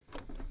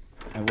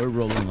And we're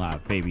rolling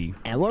live, baby.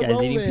 And we're Guy's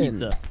rolling. eating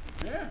pizza.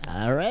 Yeah.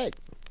 All right.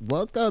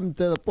 Welcome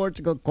to the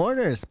Portugal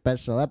Corner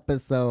special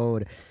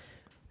episode.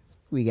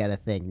 We got to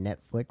thank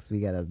Netflix. We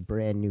got a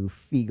brand new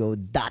Figo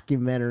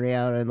documentary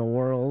out in the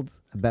world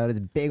about his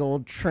big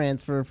old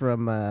transfer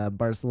from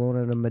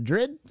Barcelona to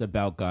Madrid. It's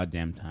about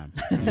goddamn time.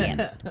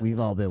 Yeah, we've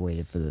all been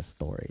waiting for this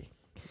story.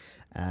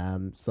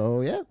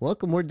 So, yeah,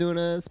 welcome. We're doing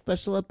a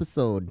special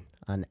episode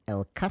on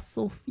El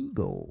Caso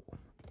Figo.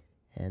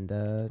 And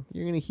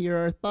you're going to hear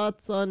our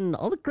thoughts on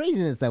all the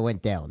craziness that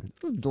went down.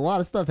 A lot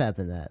of stuff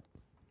happened that.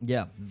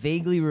 Yeah,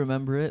 vaguely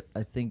remember it.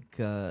 I think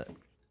the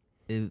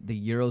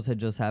Euros had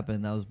just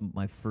happened. That was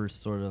my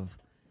first sort of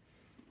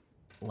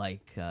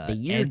The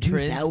year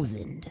entrance.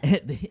 2000.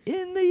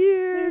 In the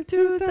year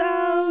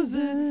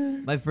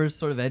 2000. My first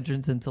sort of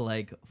entrance into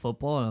like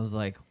football, and I was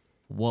like,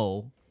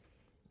 whoa,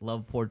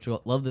 love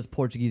Portugal, love this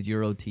Portuguese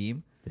Euro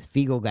team. This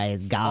Figo guy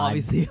is God.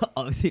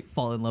 Obviously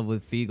fall in love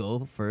with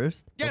Figo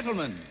first.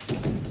 Gentlemen,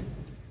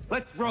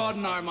 let's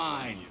broaden our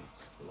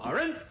minds.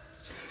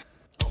 Lawrence?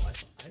 I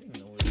didn't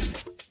know what it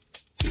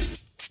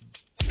was.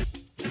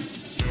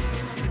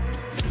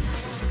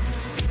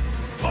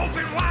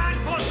 Open wide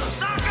for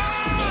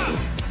Saka!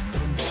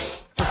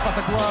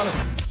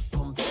 Espetacular!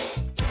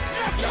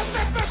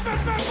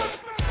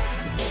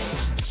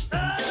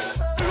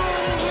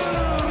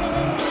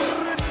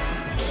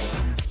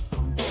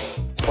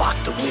 Block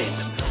the wind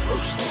and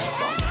roast the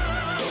bomb.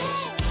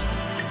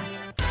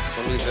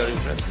 Always very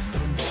impressive.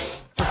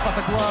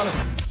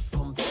 Espetacular!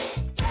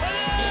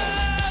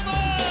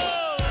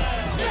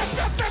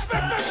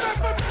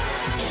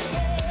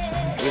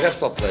 We have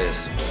top players.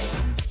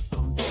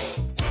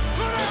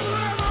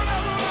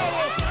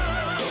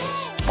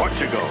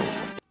 Portugal.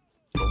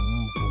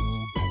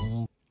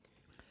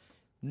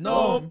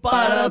 No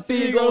para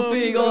Figo,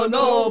 Figo,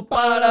 no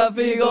para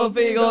Figo,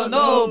 Figo,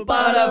 no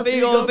para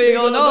Figo,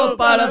 Figo, no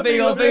para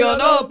Figo, Figo,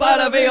 no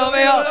para Figo,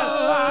 Figo.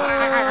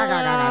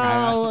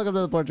 Welcome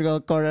to the Portugal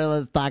Corner.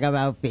 Let's talk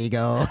about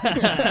Figo.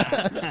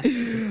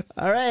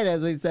 All right,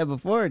 as we said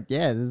before,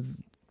 yeah, this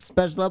is a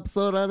special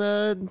episode on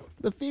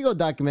the Figo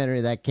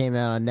documentary that came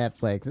out on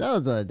Netflix. That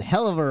was a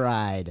hell of a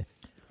ride.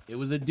 It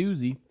was a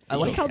doozy. I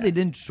like how they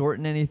didn't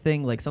shorten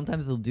anything. Like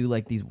sometimes they'll do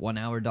like these 1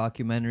 hour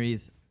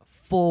documentaries,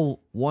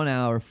 full 1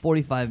 hour,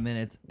 45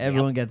 minutes.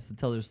 Everyone gets to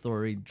tell their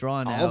story,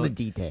 drawn out. All the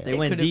details. They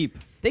went deep.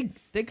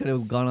 They could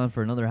have gone on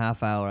for another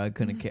half hour. I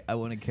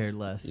wouldn't have cared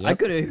less. I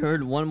could have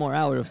heard one more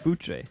hour of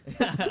Futre.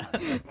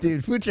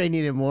 Dude, Futre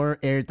needed more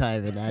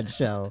airtime in that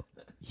show.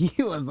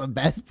 He was the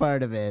best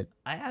part of it.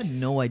 I had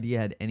no idea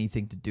it had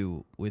anything to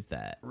do with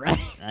that. Right?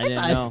 I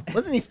didn't know.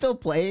 Wasn't he still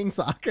playing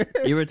soccer?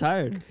 He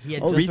retired. He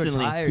had Oh, just recently.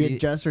 retired. He had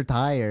just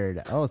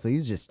retired. Oh, so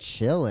he's just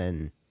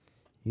chilling.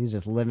 He was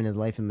just living his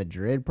life in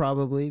Madrid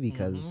probably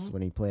because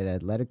when he played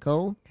at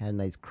Atletico, had a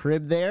nice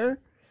crib there.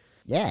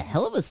 Yeah,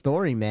 hell of a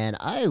story, man.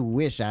 I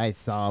wish I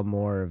saw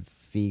more of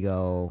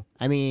Figo.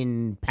 I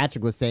mean,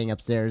 Patrick was saying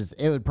upstairs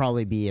it would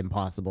probably be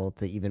impossible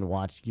to even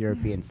watch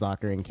European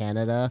soccer in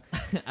Canada.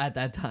 At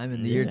that time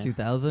in the year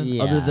 2000,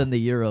 Yeah. other than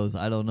the Euros,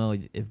 I don't know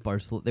if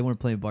Barcelona, they weren't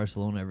playing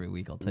Barcelona every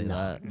week. I'll tell you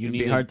that. You It'd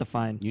be hard to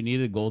find. You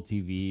need a Gold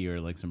TV or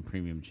like some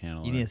premium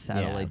channel. You need a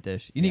satellite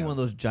dish. You need one of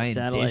those giant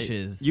Satellite.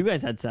 dishes. You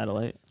guys had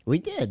satellite. We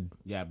did.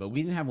 Yeah, but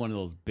we didn't have one of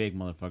those big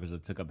motherfuckers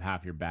that took up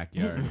half your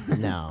backyard.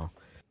 No.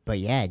 But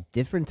yeah,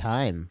 different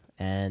time.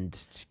 And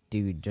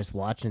dude, just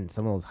watching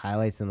some of those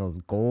highlights and those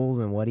goals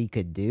and what he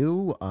could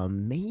do,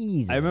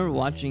 amazing. I remember man.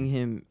 watching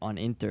him on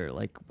Inter,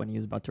 like when he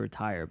was about to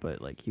retire,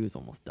 but like he was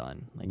almost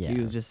done. Like Yeah. he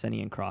was just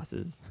sending in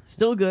crosses.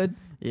 Still good.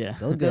 Yeah.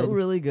 Still Still good.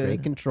 really good.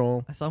 Great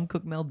control. I saw him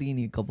cook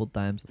Maldini a couple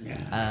times.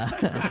 Yeah.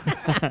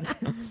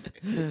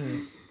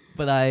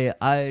 But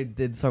I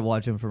did start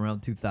watching from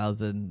around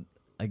 2000.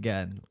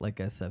 Again,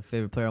 like I said,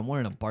 favorite player. I'm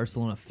wearing a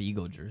Barcelona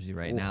Figo jersey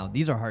right now.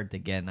 These are hard to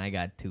get, and I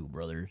got two,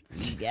 brother.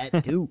 You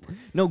got two.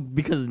 No,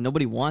 because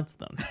nobody wants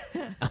them.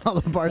 All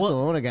the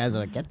Barcelona guys are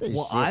like, get this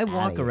Well, shit I outta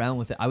walk here." around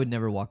with it. I would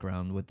never walk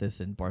around with this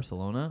in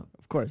Barcelona.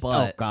 Of course. Oh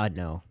But God,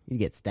 no! You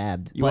get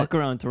stabbed. You walk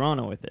around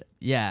Toronto with it.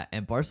 yeah,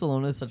 and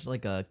Barcelona is such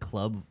like a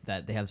club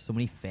that they have so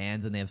many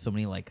fans, and they have so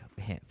many like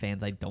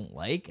fans I don't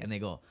like, and they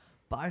go,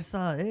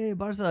 Barca, hey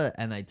Barca,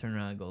 and I turn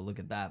around and go, look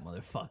at that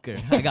motherfucker.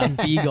 I got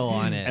Figo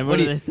on it. And what what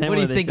do do you, they- what do you what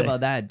do they think say?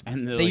 about that?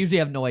 And They they're like- usually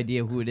have no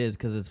idea who it is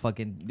because it's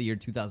fucking the year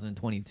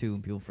 2022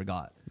 and people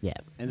forgot. Yeah.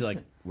 And they're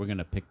like, we're going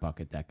to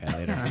pickpocket that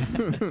guy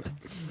later.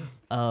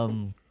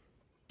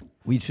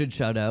 We should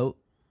shout out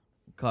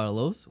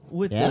Carlos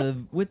with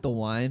the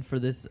wine for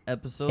this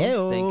episode.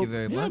 Heyo. Thank you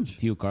very Yeah, much.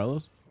 to you,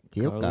 Carlos.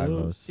 Tio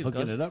Carlos.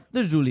 Hooking it up.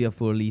 The Julia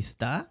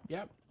Forlista.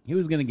 Yep. He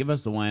was going to give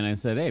us the wine. I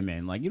said, hey,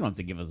 man, like, you don't have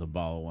to give us a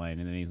bottle of wine.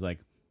 And then he's like,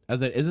 I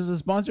said, is this a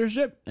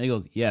sponsorship? And he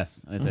goes,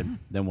 yes. And I said,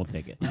 then we'll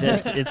take it. He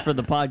said it's for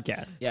the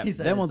podcast. Yeah, He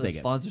said then we'll it's a take it.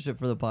 sponsorship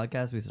for the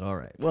podcast. We said, all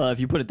right. Well, if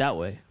you put it that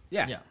way,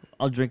 Yeah. Yeah.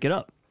 I'll drink it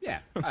up. Yeah.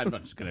 I'm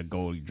not just going to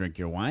go drink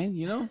your wine,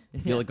 you know?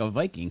 Feel like a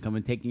Viking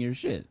coming taking your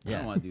shit. I Yeah.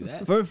 don't want to do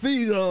that. For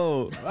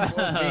Figo.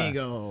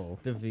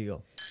 Figo. The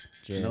Figo.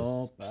 Cheers.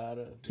 No,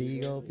 para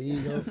Figo.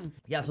 Figo.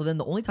 Yeah, so then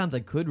the only times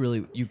you could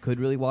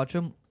really watch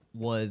them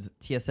was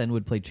TSN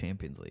would play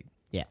Champions League.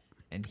 Yeah.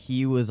 And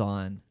he was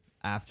on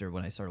after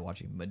when I started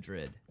watching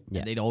Madrid. Yeah.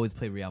 And they'd always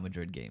play Real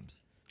Madrid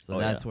games. So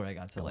that's where I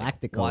got to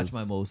like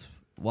Galacticos.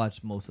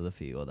 watch most of the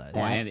Figo days. Oh,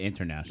 and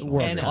international.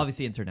 World And Cup.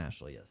 obviously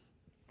international, yes.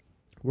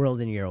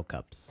 World and Euro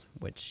Cups,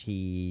 which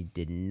he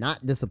did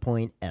not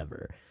disappoint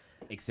ever.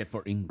 Except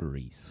for in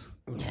Greece.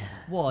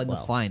 Well, in the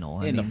final.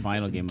 I in the mean,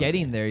 final game of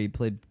Getting the- there, he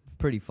played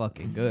pretty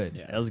fucking good.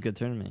 That was a good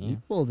tournament. He Yeah.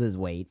 pulled his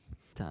weight.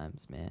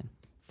 Times, man.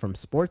 From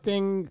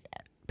Sporting,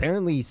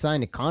 apparently he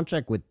signed a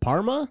contract with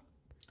Parma.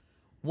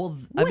 Well,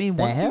 What I mean,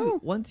 the hell?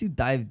 once you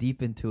dive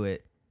deep into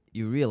it,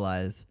 you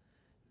realize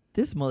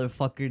this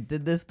motherfucker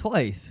did this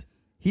twice.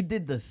 He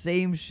did the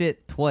same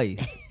shit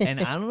twice. And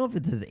I don't know if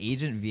it's his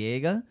agent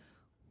Viega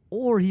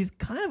or he's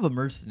kind of a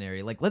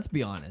mercenary. Like, let's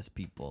be honest,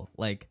 people.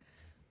 Like,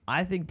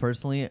 I think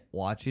personally,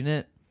 watching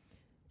it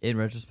in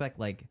retrospect,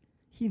 like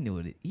he knew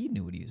what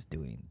he was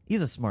doing.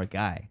 He's a smart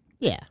guy.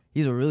 Yeah.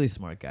 He's a really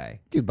smart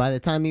guy. Dude, by the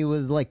time he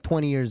was like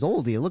 20 years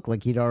old, he looked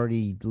like he'd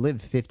already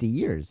lived 50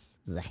 years.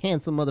 He's a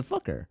handsome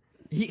motherfucker.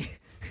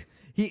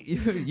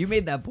 You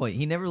made that point.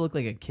 He never looked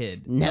like a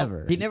kid.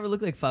 Never. He never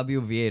looked like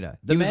Fabio Vieira.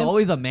 The He was man-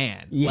 always a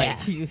man. Yeah.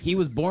 Like, He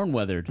was born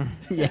weathered.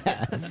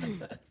 Yeah.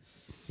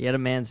 He had a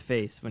man's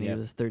face when Yeah. he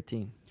was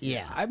 13.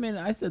 Yeah. I mean,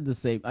 I said the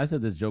same. I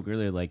said this joke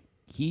earlier. Like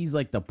he's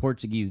like the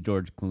Portuguese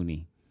George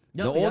Clooney.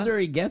 No, The yeah. older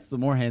he gets, the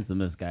more handsome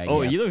this guy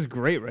Oh, gets. he looks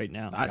great right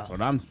now. That's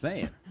what I'm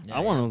saying. I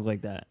want to look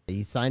like that.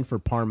 He signed for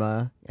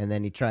Parma, and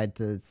then he tried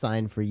to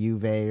sign for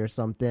Juve or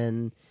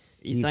something.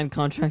 He signed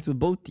contracts with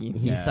both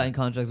teams. He signed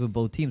contracts with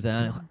both teams,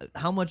 and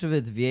how much of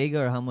it's Viega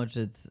or how much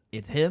it's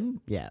him?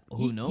 Yeah.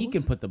 Who knows? He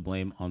can put the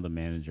blame on the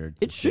manager.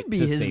 It should be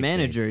to his save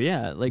manager, face.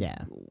 yeah. Like,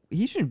 Yeah.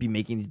 he shouldn't be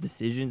making these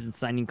decisions and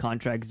signing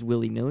contracts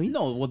willy nilly.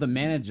 No, well, the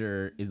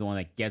manager is the one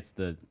that gets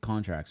the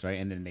contracts, right?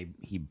 And then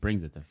he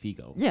brings it to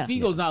Figo. Yeah.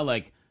 Figo's not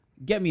like,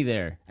 get me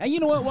there. And you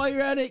know what? While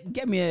you're at it,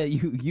 get me at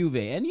Juve.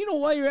 And you know,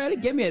 while you're at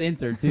it, get me at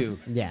Inter too.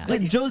 Yeah.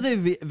 Like, Jose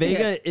Vega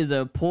Yeah. is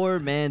a poor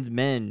man's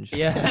Menge.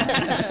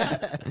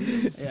 Yeah.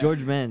 George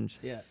Menge.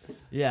 Yeah.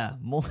 Yeah,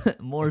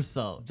 more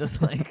so.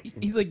 Just like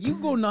He's like, you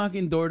go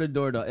knocking door to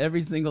door to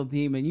every single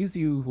team, and you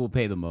see who will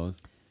pay the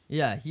most.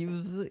 yeah, he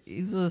was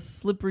a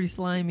slippery,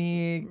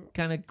 slimy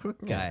kind of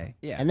crook guy.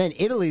 Yeah. And then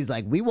Italy's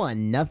like, we want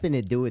nothing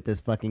to do with this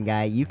fucking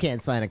guy. You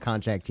can't sign a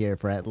contract here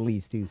for at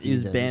least 2 He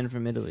seasons. was banned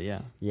from Italy,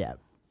 yeah. Yeah.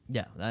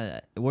 Yeah,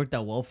 it worked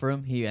out well for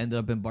him. He ended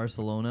up in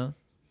Barcelona.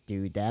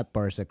 Dude, that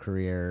Barca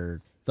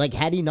career. It's like,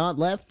 had he not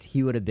left,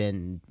 he would have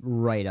been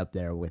right up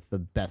there with the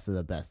best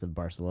of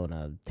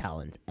Barcelona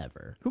talent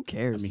ever. Who I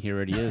cares? mean, he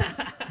already is.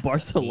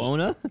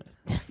 Barcelona?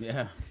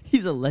 Yeah.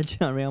 He's a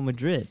legend on Real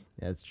Madrid.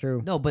 That's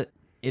true. No, but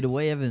in a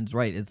way, Evan's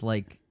right. It's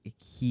like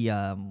he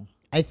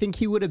I think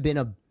he would have been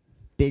a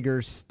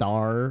bigger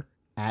star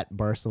at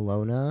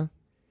Barcelona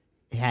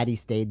had he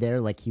stayed there.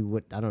 Like, he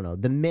would, I don't know,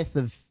 the myth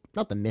of,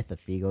 not the myth of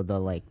Figo,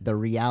 the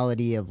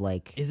reality of,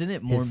 like, isn't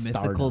it more his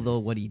mythical stardom. though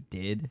what he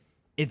did?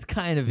 It's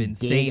kind of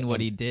insane what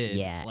and- he did.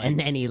 Yeah, Like, and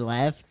then he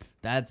left.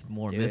 that's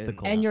more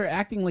mythical. And you're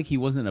acting like he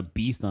wasn't a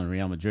beast on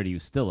Real Madrid. He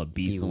was still a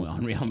beast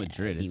on Real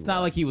Madrid. he It's not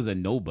like he was a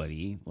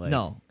nobody. Like,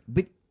 no,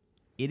 but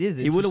it is.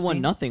 He would have won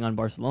interesting. nothing on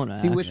Barcelona.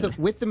 See, with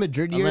actually. the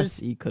Madrid Unless years,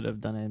 he could have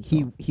done it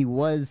himself. he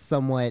was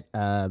somewhat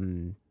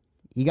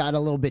he got a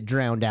little bit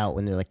drowned out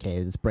when they're like,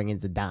 hey, let's bring in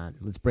Zidane,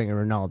 let's bring in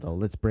Ronaldo,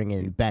 let's bring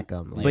in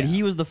Beckham. Like, But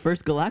he was the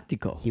first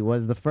Galactico, he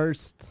was the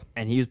first.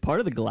 and he was part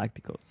of the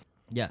Galacticos.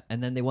 Yeah,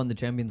 and then they won the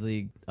Champions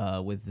League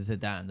with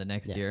Zidane the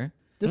next Yeah. year.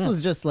 This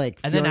was just like,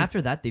 And then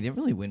after that, they didn't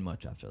really win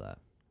much after that,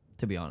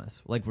 to be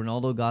honest. Like,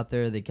 Ronaldo got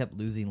there. They kept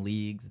losing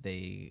leagues.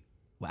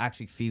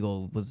 Actually,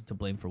 Figo was to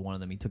blame for one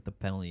of them. He took the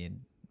penalty,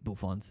 and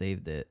Buffon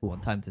saved it one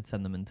time to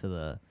send them into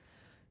the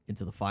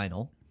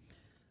final,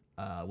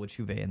 which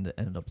Juve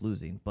ended up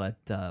losing. But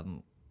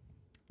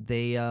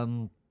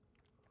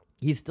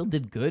he still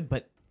did good.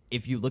 But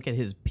if you look at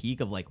his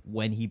peak of, like,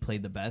 when he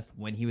played the best,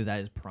 when he was at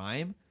his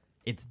prime,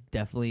 it's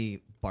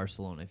definitely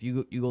Barcelona. If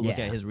you go look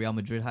Yeah. at his Real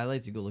Madrid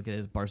highlights, you go look at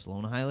his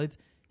Barcelona highlights.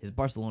 His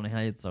Barcelona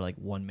highlights are like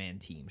one-man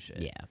team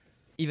shit. yeah.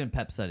 Even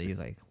Pep said it. He's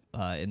like,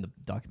 in the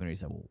documentary, he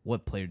said, well,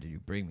 what player did you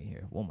bring me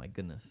here? Oh, my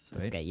goodness.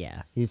 This Right? guy,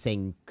 yeah, he was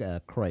saying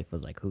Cruyff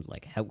was like,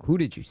 who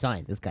did you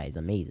sign? This guy is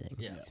amazing.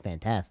 Yeah. He's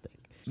fantastic.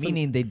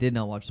 Meaning they did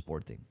not watch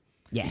Sporting.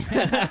 Yeah,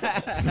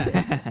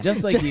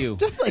 just like you.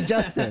 just like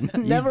Justin,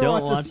 never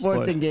don't watched watch a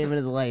Sporting Sport. game in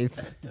his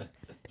life.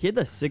 He had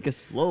the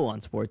sickest flow on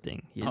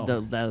Sporting. He had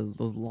Oh.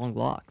 those long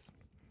locks.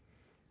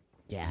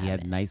 Yeah, He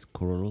had nice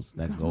curls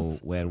that go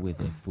well with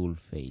a full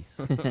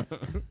face.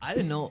 I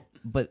didn't know,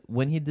 but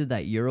when he did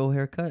that Euro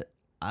haircut,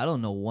 I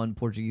don't know one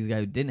Portuguese guy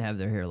who didn't have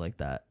their hair like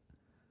that.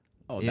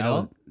 Oh, You that know?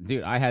 was,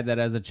 dude, I had that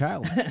as a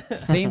child.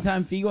 Same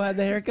time Figo had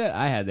the haircut,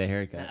 I had the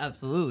haircut.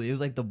 Absolutely. It was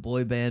like the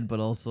boy band, but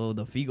also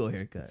the Figo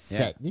haircut.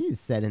 set. He's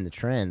setting the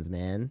trends,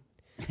 man.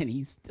 And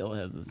he still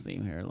has the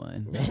same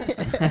hairline.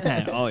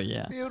 Oh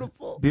yeah,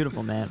 Beautiful.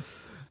 beautiful man.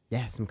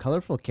 Yeah, some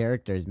colorful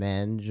characters,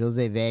 man.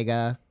 Jose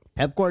Vega.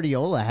 Pep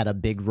Guardiola had a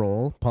big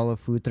role. Paulo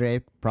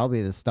Futre,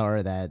 probably the star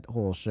of that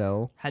whole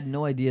show. Had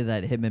no idea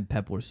that him and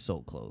Pep were so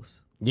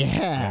close.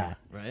 Yeah.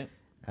 Right?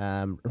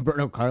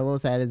 Roberto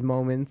Carlos had his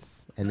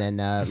moments, and then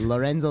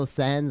Lorenzo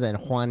Sanz and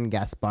Juan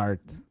Gaspart.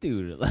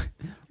 Dude,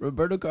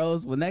 Roberto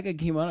Carlos, when that guy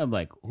came out, I'm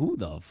like, who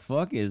the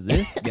fuck is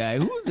this guy?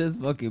 Who's this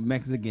fucking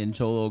Mexican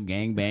cholo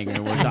gangbanger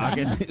we're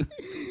talking to?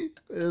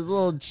 His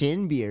little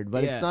chin beard,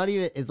 but Yeah. it's not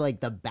even. It's like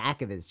the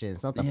back of his chin.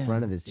 It's not the Yeah,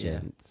 front of his yeah.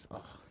 chin.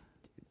 Oh,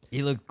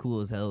 He looked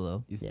cool as hell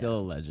though. He's still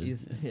a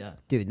legend. Yeah.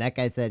 dude, that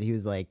guy said he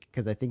was like,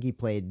 because I think he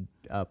played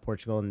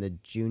Portugal in the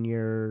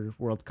Junior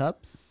World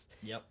Cups,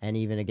 Yep. and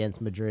even against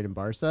Madrid and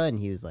Barca, and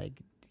he was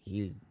like,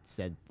 he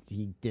said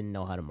he didn't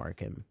know how to mark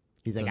him.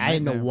 He's It's like, a I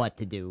didn't know nightmare. what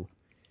to do.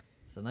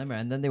 It's a nightmare.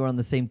 And then they were on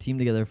the same team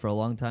together for a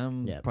long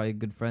time. Yeah. Probably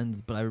good friends.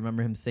 But I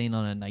remember him saying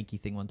on a Nike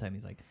thing one time,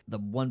 he's like, the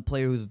one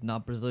player who's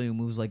not Brazilian who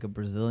moves like a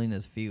Brazilian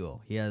is Figo.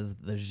 He has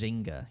the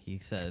Ginga, he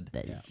said.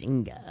 That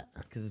Ginga.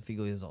 Because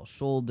Figo has all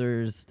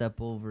shoulders,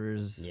 step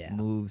overs, Yeah.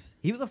 moves.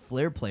 He was a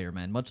flair player,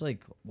 man. Much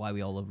like why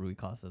we all love Rui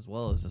Costa as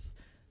well. It's just,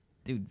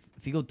 dude,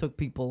 Figo took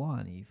people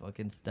on. He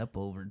fucking step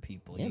overed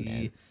people. Yeah,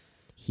 man.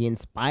 He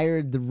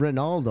inspired the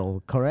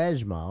Ronaldo,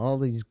 Quaresma, all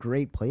these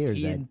great players.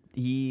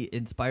 He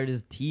inspired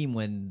his team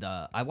when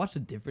I watched a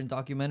different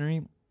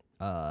documentary.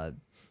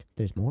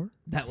 There's more?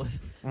 That was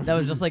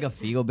just like a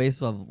Figo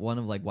based of one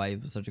of like why he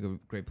was such a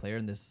great player.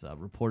 And this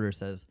reporter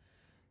says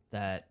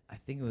that I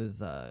think it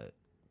was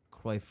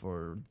Cruyff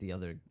or the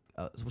other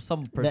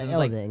some person was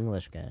like the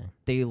English guy.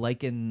 they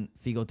liken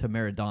Figo to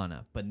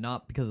Maradona, but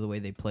not because of the way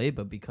they play,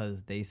 but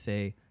because they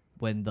say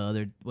when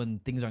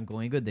things aren't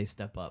going good, they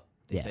step up.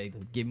 They Yeah. say,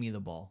 "Give me the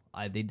ball."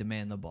 They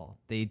demand the ball.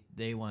 They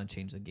want to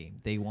change the game.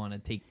 They want to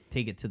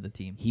take it to the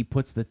team. He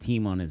puts the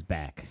team on his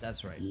back.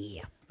 That's right.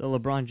 Yeah. The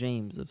LeBron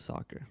James of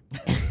soccer.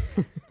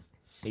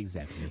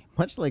 Exactly.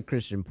 Much like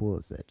Christian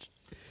Pulisic.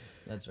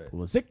 That's right.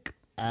 Pulisic.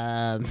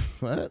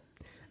 What?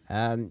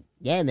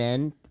 Yeah,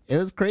 man. It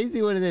was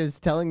crazy when it was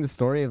telling the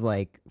story of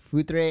like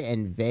Futre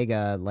and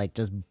Vega like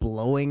just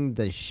blowing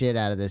the shit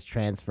out of this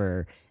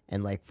transfer,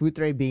 and like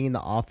Futre being in the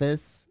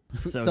office.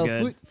 So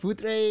good.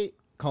 Futre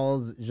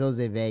calls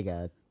Jose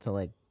Vega to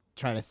like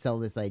try to sell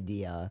this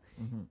idea,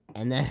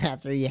 and then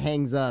after he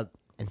hangs up,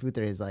 and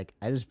Futre is like,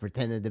 "I just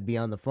pretended to be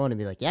on the phone and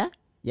be like, yeah,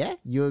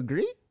 you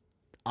agree?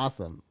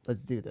 Awesome,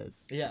 let's do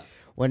this." Yeah.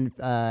 When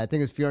I think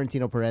it was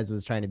Fiorentino Perez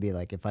was trying to be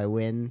like, if I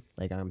win,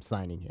 like I'm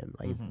signing him,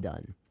 like it's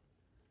done.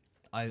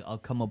 I'll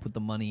come up with the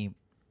money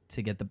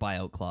to get the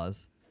buyout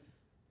clause,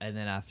 and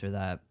then after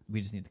that, we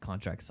just need the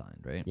contract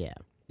signed, right? Yeah.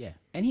 Yeah.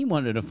 And he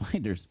wanted a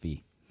finder's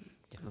fee.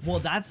 Well,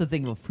 that's the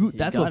thing.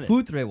 That's got what it.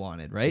 Futre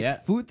wanted, right? Yeah.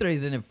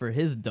 Futre's in it for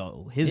his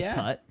dough, his Yeah.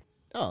 cut.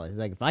 Oh, it's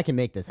like if I can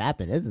make this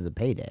happen, this is a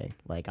payday.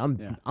 Like I'm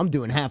Yeah. I'm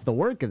doing half the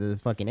work of this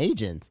fucking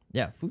agent.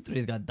 Yeah,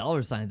 Futre's got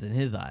dollar signs in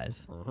his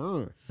eyes,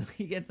 Uh-huh. so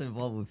he gets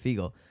involved with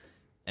Figo,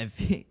 and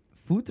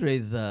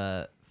Futre's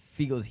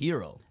Figo's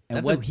hero. And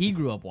That's what- what he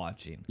grew up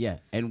watching. Yeah.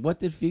 And what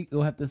did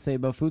Figo have to say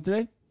about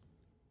Futre?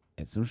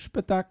 It's un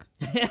espetáculo.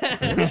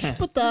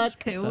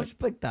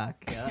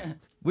 Yeah.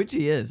 Which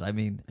he is. I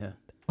mean, Yeah.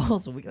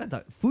 also we gotta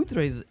talk.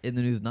 Futre's in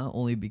the news not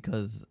only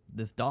because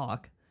this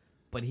doc,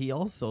 but he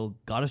also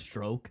got a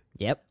stroke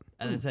Yep.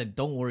 and then said,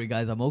 "Don't worry,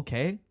 guys, I'm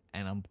okay,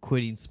 and I'm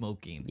quitting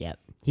smoking." Yep.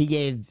 He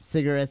gave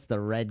cigarettes the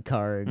red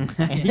card.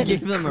 He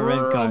gave them a red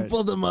card.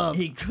 Crumpled them up.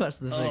 He crushed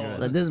the cigarette.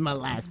 So this is my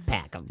last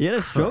pack. He had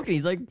a stroke and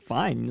he's like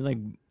fine. He's like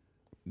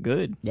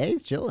good, Yeah,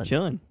 he's chilling.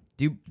 chilling.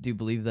 Do you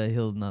believe that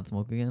he'll not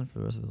smoke again for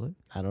the rest of his life?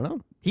 I don't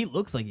know. He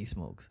looks like he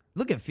smokes.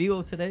 Look at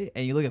Figo today,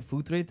 and you look at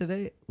Futre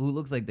today, who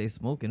looks like they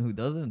smoke and who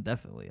doesn't.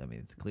 Definitely, I mean,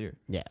 it's clear.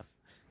 Yeah.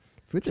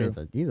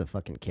 Futre he's a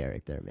fucking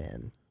character,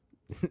 man.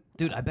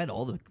 Dude, I bet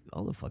all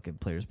the fucking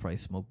players probably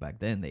smoked back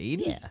then in the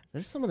 80s. Yeah.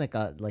 There's someone that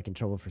got like in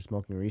trouble for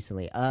smoking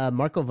recently.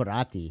 Marco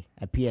Verratti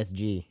at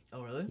PSG.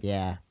 Oh, really?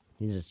 Yeah.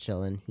 He's just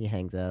chilling. He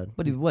hangs out.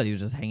 But he's what? He was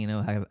just hanging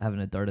out,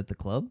 having a dart at the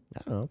club.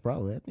 I don't know.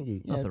 Probably. I think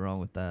he's Nothing wrong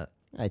with that.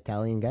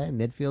 Italian guy,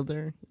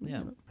 midfielder.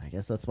 Yeah. I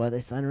guess that's why they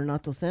signed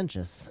Renato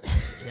Sanchez.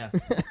 Yeah.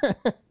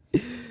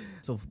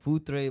 So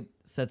Futre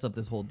sets up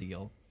this whole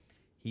deal.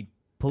 He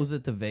poses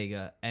it to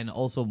Vega, and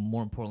also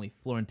more importantly,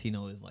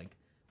 Florentino is like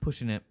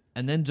pushing it,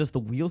 and then just the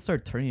wheels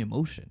start turning in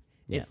motion.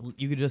 Yeah.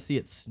 You could just see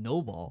it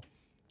snowball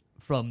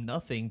from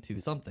nothing to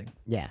something.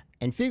 Yeah.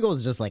 And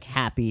Figo's just like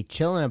happy,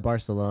 chilling at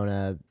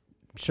Barcelona,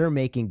 sure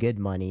making good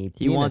money.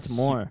 He being a wants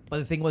more. But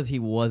the thing was, he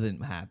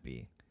wasn't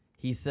happy.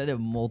 He said it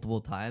multiple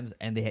times,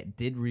 and they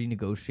did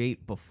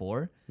renegotiate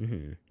before,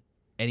 and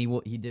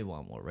he did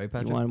want more, right, He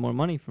Patrick? wanted more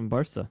money from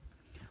Barca.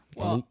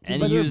 Well, And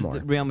he deserved used more.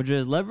 Real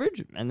Madrid as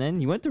leverage, and then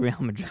he went to Real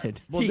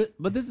Madrid. Well,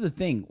 but this is the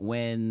thing.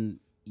 When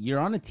you're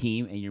on a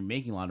team and you're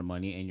making a lot of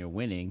money and you're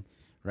winning,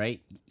 right?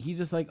 He's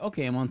just like,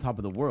 okay, I'm on top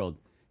of the world.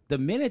 The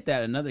minute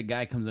that another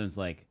guy comes in and is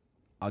like,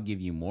 I'll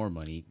give you more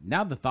money,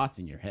 now the thought's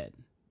in your head.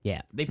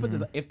 Yeah. They put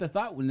if the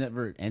thought would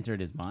never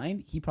entered his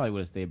mind, he probably would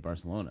have stayed at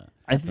Barcelona.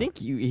 I think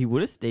he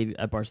would have stayed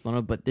at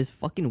Barcelona, but this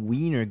fucking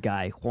wiener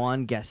guy,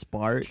 Juan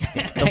Gaspart,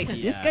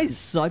 this guy's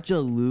such a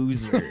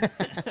loser.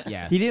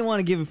 Yeah. He didn't want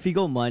to give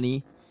Figo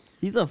money.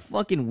 He's a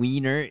fucking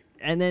wiener.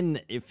 And then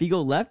if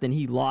Figo left, and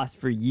he lost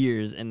for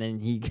years, and then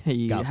he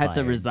Got had to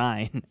fired.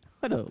 resign.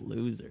 What a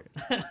loser.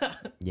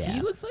 Yeah.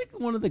 He looks like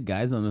one of the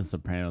guys on The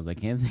Sopranos. I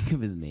can't think of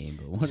his name,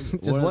 but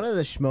Just one of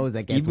the schmoes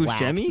that Steve gets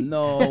whacked. Buscemi?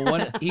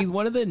 No, he's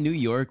one of the New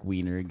York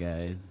wiener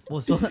guys.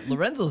 Well, so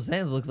Lorenzo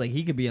Sanz looks like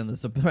he could be on The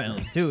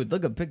Sopranos too.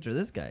 Look at picture of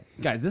this guy.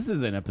 Guys, this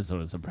is an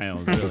episode of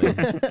Sopranos,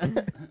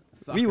 really.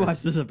 We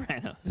watched The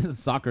Sopranos. This is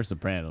soccer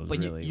Sopranos, But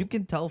really. you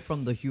can tell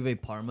from the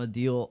Juve Parma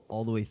deal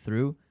all the way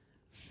through,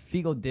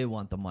 Figo did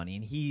want the money,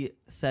 and he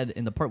said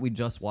in the part we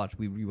just watched,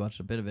 we rewatched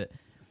a bit of it.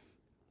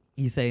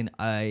 He's saying,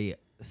 I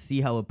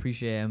see how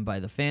appreciated I am by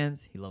the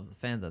fans. He loves the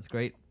fans. That's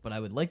great. But I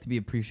would like to be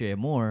appreciated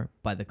more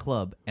by the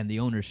club and the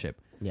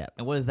ownership. Yeah.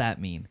 And what does that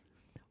mean?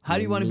 How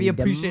do you You want to be need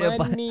the appreciated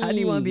by, money. how do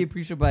you want to be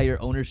appreciated by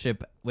your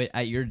ownership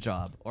at your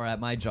job or at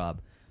my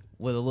job?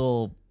 With a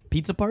little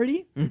pizza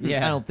party?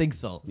 Yeah. I don't think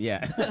so.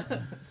 Yeah.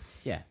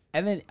 Yeah.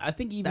 And then I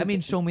think even That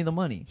means show me the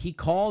money. he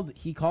called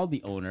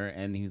the owner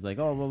and he was like,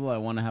 oh, blah, blah, I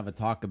want to have a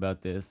talk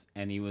about this.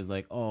 And he was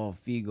like, oh,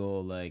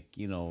 Figo, like,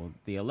 you know,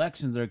 the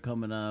elections are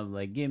coming up.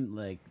 Like, give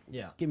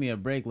me a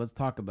break. Let's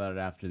talk about it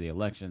after the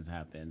elections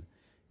happen,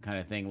 kind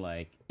of thing.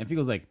 Like, and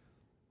Figo's like,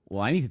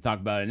 well, I need to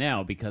talk about it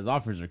now because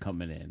offers are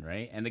coming in,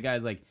 right? And the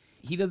guy's like,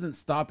 he doesn't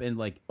stop and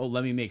like, oh,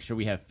 let me make sure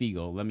we have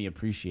Figo. Let me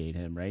appreciate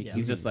him, right? Yeah.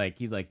 He's just like,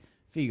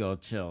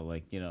 Figo, chill,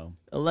 like, you know.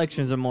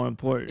 Elections are more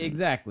important.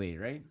 Exactly,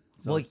 right?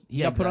 So Well, he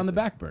yeah, got put on the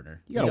exactly. back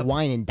burner. You gotta Yep.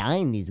 wine and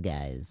dine these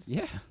guys.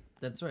 Yeah.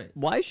 That's right.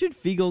 Why should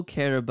Figo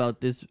care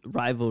about this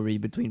rivalry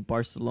between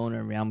Barcelona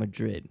and Real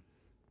Madrid?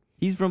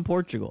 He's from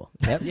Portugal.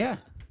 Yeah.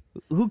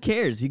 Who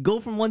cares? You go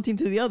from one team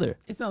to the other.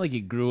 It's not like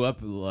he grew up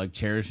like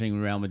cherishing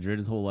Real Madrid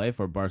his whole life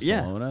or Yeah.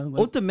 Barcelona.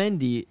 Like,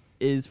 Otamendi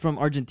is from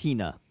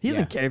Argentina. He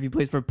doesn't Yeah. care if he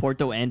plays for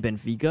Porto and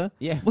Benfica.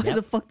 Yeah. Why Yep.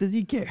 the fuck does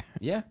he care?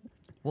 yeah.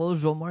 Well,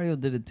 João Mario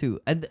did it too.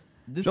 And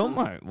this was,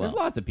 Well, There's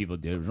lots of people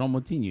did it. Jean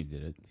Moutinho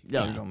did it.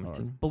 yeah, João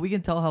Martin. but we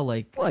can tell how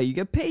like Well, you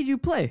get paid, you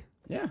play.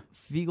 Yeah.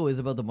 Figo is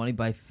about the money,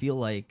 but I feel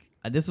like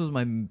this was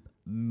my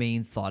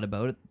main thought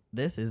about it.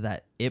 This is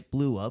that it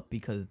blew up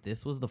because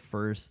this was the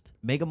first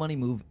mega money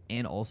move,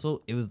 and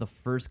also it was the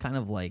first kind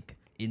of like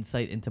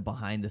insight into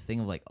behind this thing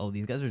of like, oh,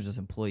 these guys are just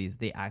employees.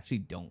 They actually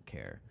don't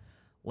care.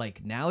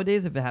 Like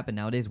nowadays, if it happened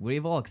nowadays,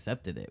 we've all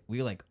accepted it.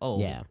 We're like, oh,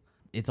 Yeah.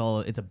 it's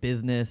a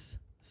business.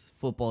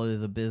 Football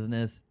is a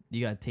business.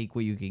 You gotta take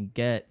what you can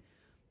get.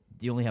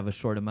 You only have a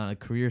short amount of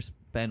career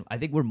span. I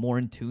think we're more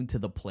in tune to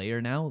the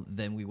player now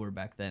than we were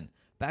back then.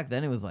 Back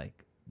then, it was like,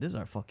 this is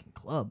our fucking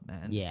club,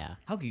 man. Yeah.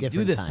 How can you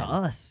Different do this to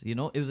time. us? You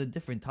know, it was a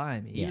different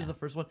time. He was Yeah. the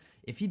first one.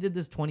 If he did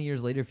this 20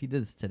 years later, if he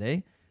did this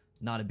today,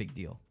 not a big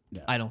deal.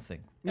 No. I don't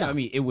think. No, I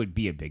mean it would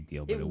be a big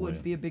deal, but It would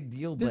wouldn't. be a big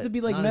deal. This but would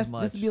be like not as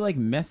much. This would be like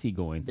Messi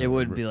going. To It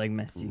would Re- be like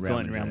Messi Real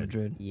going to Real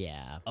Madrid.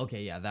 Yeah.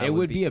 Okay, yeah, that It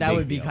would be a that big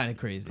would be deal. kind of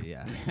crazy.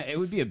 Yeah. it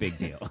would be a big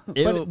deal. But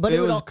It it would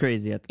was al-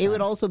 crazy at the It time.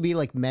 would also be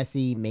like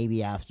Messi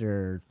maybe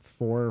after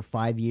 4 or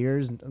 5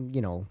 years.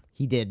 You know,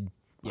 he did.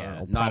 Yeah,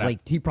 Yeah, not probably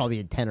he probably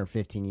did 10 or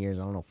 15 years.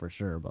 I don't know for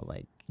sure, but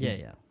like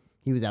Yeah.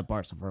 he was at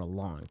Barca for a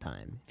long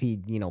time. If he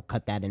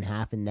cut that in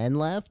half and then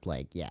left,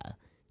 like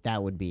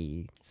that would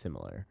be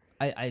similar.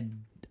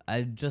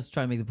 I just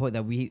try to make the point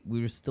that we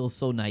were still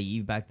so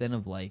naive back then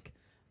of like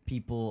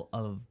people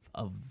of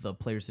the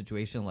player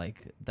situation, like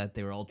that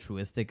they were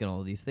altruistic and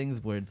all these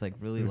things, where it's like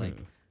really like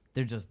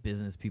they're just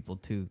business people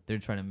too. They're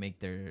trying to make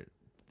their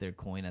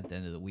coin at the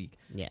end of the week.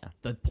 Yeah.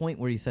 The point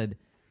where he said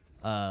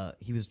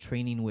he was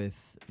training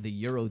with the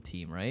Euro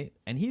team, right?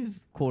 And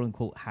he's quote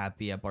unquote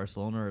happy at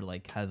Barcelona or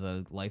like has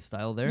a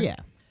lifestyle there. Yeah.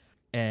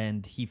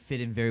 And he fit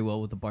in very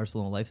well with the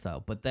Barcelona lifestyle.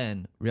 But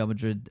then Real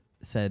Madrid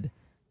said,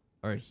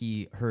 or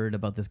he heard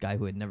about this guy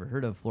who had never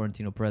heard of,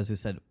 Florentino Perez, who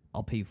said,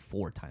 I'll pay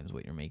 4 times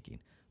what you're making.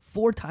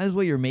 4 times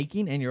what you're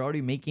making, and you're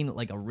already making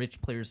like a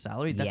rich player's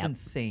salary? That's Yep.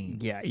 insane.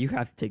 Yeah, you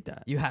have to take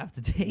that. You have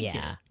to take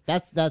Yeah.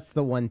 it. That's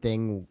the one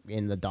thing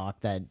in the doc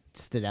that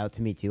stood out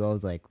to me too. I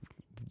was like,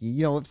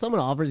 if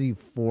someone offers you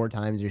 4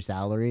 times your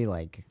salary,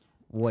 like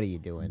what are you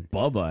doing?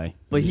 Bye-bye.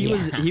 But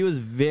he was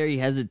very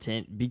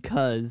hesitant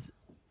because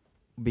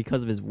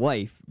of his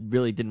wife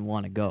really didn't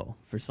want to go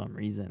for some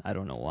reason. I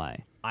don't know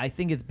why. I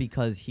think it's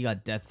because he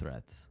got death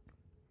threats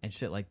and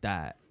shit like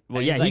that. Well,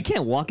 And yeah, he's he like-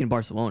 can't walk in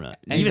Barcelona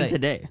and he's even like-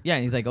 today. Yeah,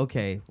 and he's like,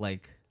 okay,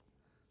 like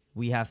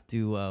we have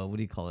to what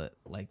do you call it?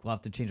 Like we'll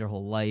have to change our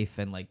whole life,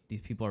 and like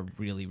these people are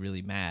really,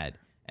 really mad.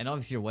 And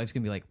obviously your wife's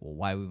gonna be like, well,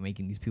 why are we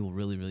making these people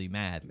really, really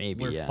mad?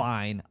 Maybe, we're yeah.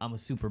 fine. I'm a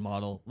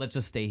supermodel. Let's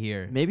just stay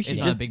here. Maybe she's it's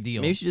just not a big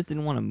deal. Maybe she just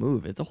didn't want to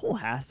move. It's a whole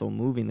hassle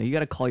moving. Though you got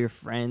to call your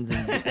friends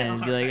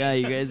and be like, "Oh,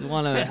 you guys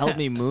want to help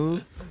me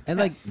move?" And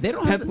like they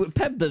don't have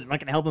Pep does not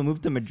gonna help him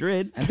move to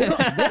Madrid. they don't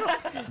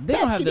have Can the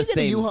you get a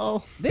same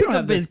U-Haul? they don't Pick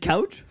have up his this,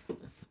 couch.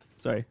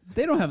 Sorry.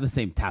 they don't have the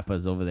same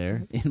tapas over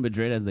there in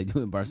Madrid as they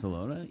do in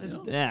Barcelona. You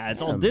know? Yeah,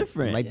 it's all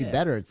different. Might be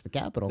better. It's the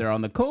capital. They're on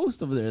the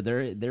coast over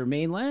there. They're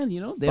mainland.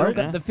 They Bar- don't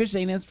got the fish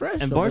ain't as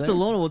fresh. And over there.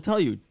 Barcelona will tell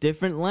you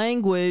different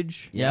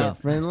language. yeah,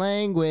 Different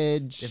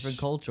language. different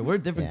culture. We're a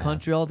different Yeah.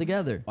 country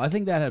altogether. Well, I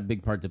think that had a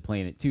big part to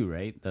play in it too,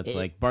 right? That's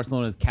like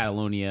Barcelona's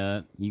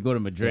Catalonia. You go to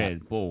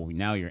Madrid, whoa,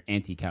 now you're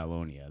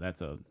anti-Catalonia.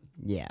 That's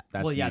Yeah.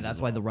 that's Well, yeah, huge that's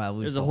as why well. the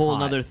rivalry. There's is a so whole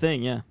hot. other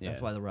thing. Yeah.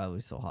 That's why the rivalry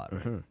is so hot,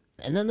 right?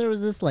 And then there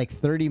was this like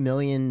 $30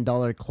 million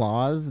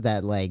clause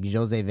that like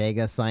Jose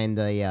Vega signed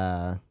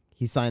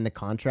he signed the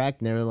contract,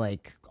 and they were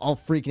like all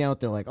freaking out.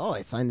 They're like, "Oh,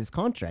 I signed this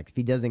contract. If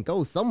he doesn't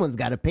go, someone's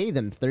got to pay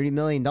them $30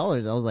 million." I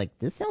was like,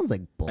 "This sounds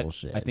like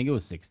bullshit." I think it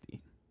was 60.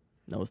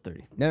 That was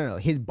 30. No.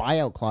 His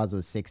buyout clause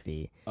was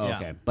 60, Oh, Yeah.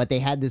 okay. but they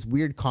had this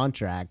weird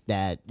contract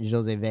that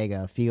Jose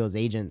Vega, Figo's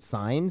agent,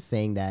 signed,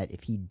 saying that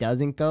if he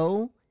doesn't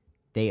go,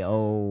 they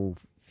owe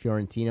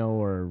Fiorentino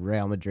or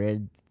Real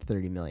Madrid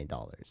 $30 million.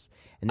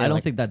 And I don't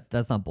like, think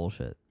that's not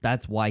bullshit.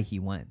 That's why he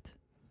went.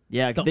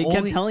 Yeah, The they kept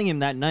only- telling him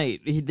that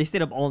night. They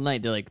stayed up all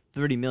night. They're like,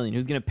 30 million.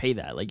 Who's gonna pay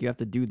that? Like, you have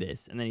to do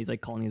this. And then he's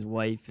like calling his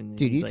wife. And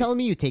dude, he's you like, telling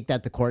me you take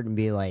that to court and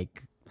be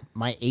like,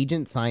 my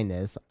agent signed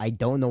this. I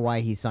don't know why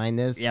he signed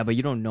this. Yeah, but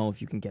you don't know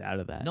if you can get out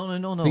of that.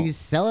 No. So you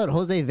sell out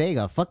Jose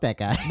Vega. Fuck that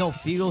guy. No,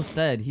 Figo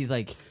said he's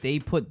like they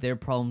put their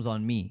problems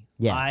on me.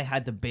 Yeah. I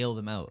had to bail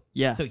them out.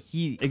 Yeah, So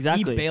he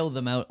exactly. bailed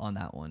them out on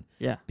that one.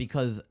 Yeah.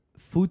 Because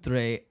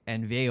Futre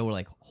and Vega were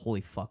like,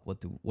 holy fuck,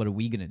 what are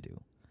we gonna do?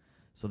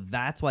 So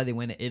that's why they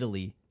went to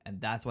Italy,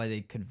 and that's why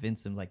they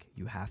convinced him like,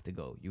 you have to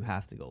go,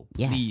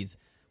 Yeah. please,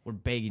 we're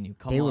begging you,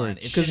 come They were on,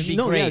 it's gonna be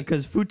No, great. yeah,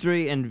 because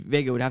Futre and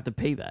Vega would have to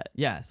pay that.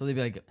 Yeah, so they'd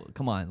be like,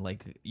 come on,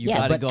 like you yeah,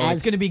 gotta but go. as,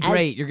 It's gonna be as-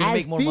 great. You're gonna as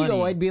make more Figo,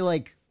 money. I'd be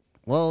like,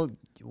 well,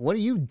 what are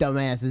you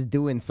dumbasses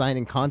doing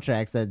signing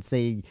contracts that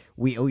say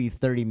we owe you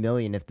 $30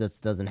 million if this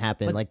doesn't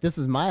happen? But- like, this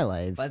is my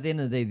life. But at the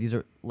end of the day, these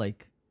are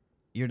like,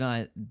 you're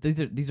not.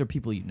 These are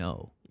people you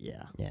know.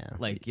 Yeah. Yeah.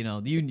 Like you know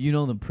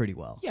them pretty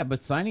well. Yeah,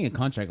 but signing a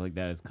contract like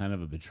that is kind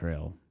of a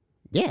betrayal.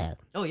 Yeah.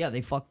 Oh yeah,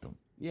 they fucked them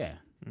Yeah.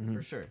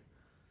 for sure.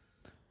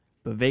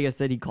 But Vega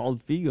said he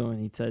called Figo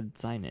and he said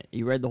sign it.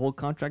 He read the whole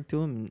contract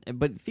to him,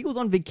 but Figo's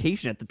on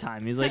vacation at the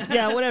time. He's like,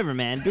 yeah, whatever,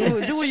 man. Do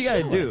what you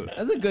gotta do.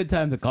 That's a good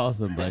time to call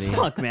somebody.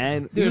 Fuck,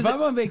 man. Dude, if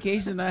I'm on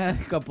vacation, I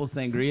had a couple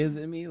sangrias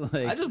in me.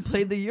 Like, I just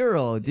played the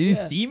Euro. Did you Yeah.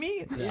 see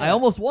me? I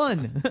almost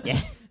won.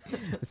 Yeah.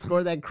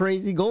 Scored that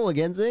crazy goal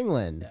against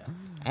England.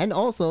 And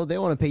also, they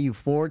want to pay you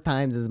 4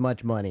 times as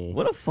much money.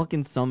 What a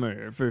fucking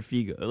summer for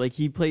Figo. Like,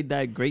 he played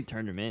that great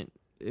tournament.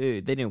 They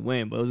didn't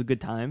win, but it was a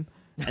good time.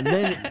 And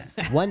then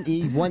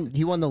He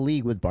won the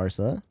league with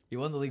Barca. He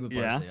won the league with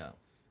Yeah. Barca. Yeah.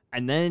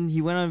 and then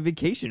he went on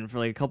vacation for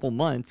like a couple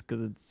months because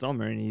it's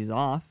summer and he's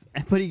off.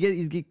 But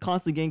he's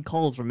constantly getting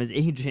calls from his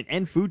agent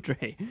and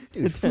Futre.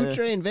 Dude,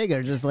 Futre and Vega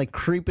are just like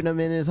creeping him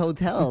in his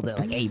hotel. They're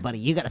like, hey, buddy,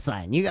 you got to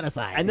sign. You got to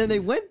sign. And then they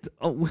went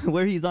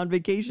where he's on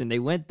vacation. They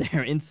went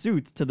there in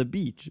suits to the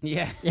beach.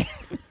 yeah.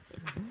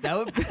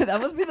 That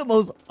must be the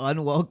most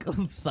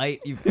unwelcome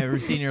sight you've ever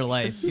seen in your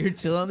life. You're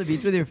chilling on the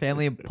beach with your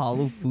family, and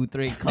Paulo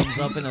Futre comes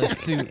up in a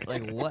suit.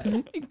 Like what?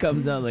 He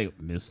comes out like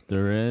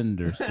Mr.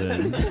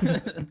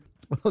 Anderson.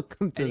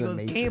 Welcome to And he the goes,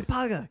 Matrix.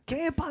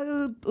 quem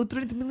paga o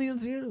 30 million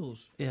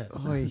euros? yeah.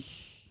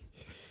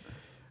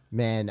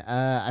 Man,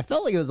 I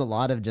felt like it was a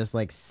lot of just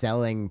like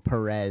selling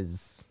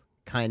Perez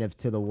kind of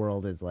to the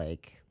world as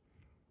like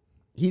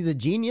he's a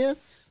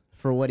genius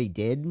for what he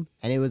did,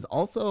 and it was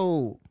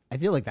also I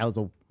feel like that was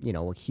a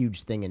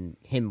huge thing in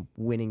him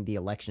winning the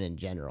election in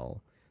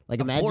general.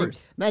 Like Of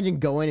course. imagine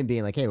going and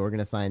being like, hey, we're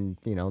gonna sign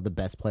the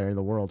best player in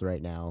the world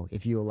right now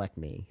if you elect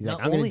me. He's like,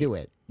 I'm gonna do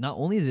it. Not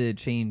only did it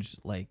change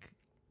like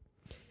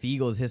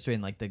Figo's history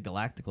and like the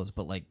Galacticos,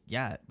 but like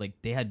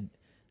they had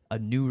a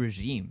new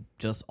regime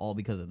just all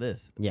because of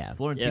this. Yeah.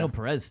 Florentino Yeah.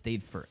 Perez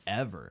stayed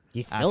forever.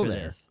 He's still after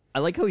there. This. I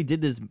like how he did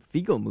this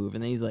Figo move,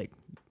 and then he's like,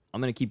 "I'm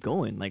gonna keep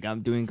going. Like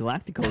I'm doing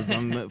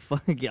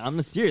Galacticos.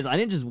 I'm serious. I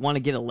didn't just want to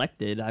get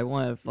elected. I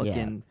want to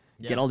fucking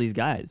Yeah. get all these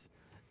guys."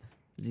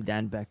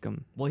 Zidane,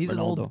 Beckham. Well, he's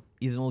Ronaldo.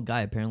 an old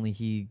guy. Apparently,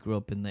 he grew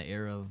up in the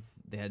era of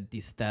they had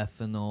Di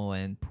Stefano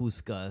and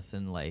Puskas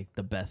and like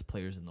the best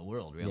players in the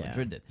world. Real Yeah.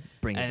 Madrid did.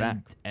 Bring it back.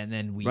 And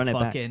then we Run it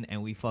back.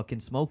 fucking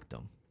smoked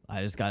them.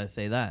 I just gotta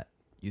say that.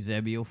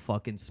 Eusebio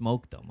fucking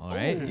smoked them. All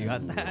right, you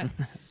got that.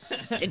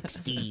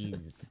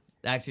 60s.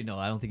 Actually, no,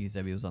 I don't think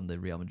Eusebio was on the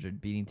Real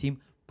Madrid beating team,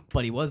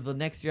 but he was the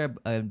next year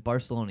at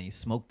Barcelona. He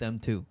smoked them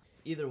too.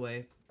 Either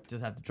way,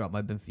 just have to drop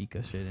my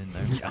Benfica shit in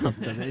there.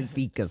 The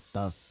Benfica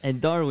stuff. And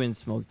Darwin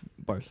smoked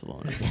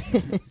Barcelona.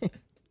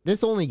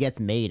 This only gets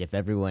made if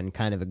everyone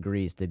kind of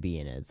agrees to be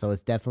in it. So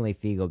it's definitely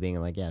Figo being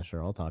like, yeah,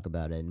 sure, I'll talk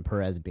about it. And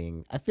Perez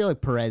being, I feel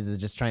like Perez is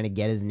just trying to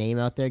get his name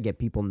out there, get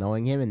people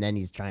knowing him, and then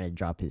he's trying to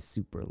drop his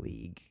Super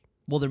League.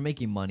 Well, they're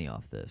making money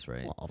off this,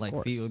 right? Well, of like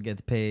course. Figo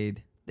gets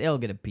paid. They all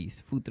get a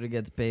piece. Futre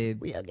gets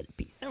paid. We all get a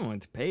piece.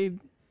 Everyone's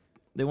paid.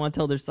 They want to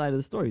tell their side of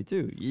the story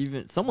too.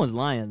 Even someone's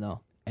lying though.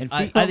 And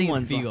I Figo, think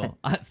it's Someone's Figo.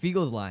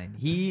 Figo's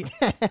lying.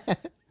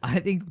 I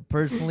think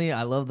personally,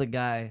 I love the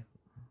guy,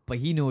 but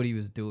he knew what he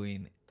was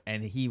doing,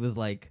 and he was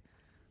like,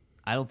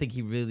 I don't think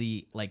he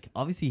really like.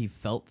 Obviously, he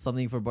felt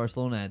something for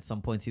Barcelona. At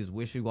some points, he was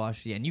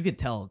wishy-washy, and you could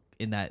tell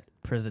in that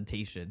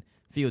presentation,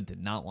 Figo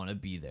did not want to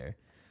be there.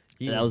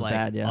 He That was was like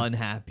bad, yeah.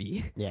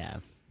 unhappy Yeah.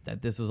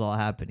 that this was all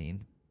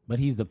happening. but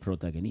he's the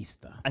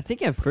protagonista. I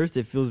think at first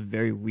it feels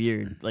very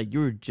weird. Like you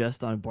were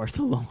just on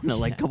Barcelona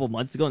like a couple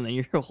months ago, and then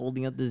you're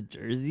holding up this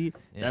jersey.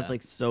 Yeah. That's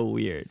like so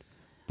weird.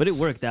 But it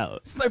worked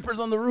out. Snipers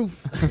on the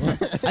roof.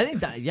 I think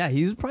that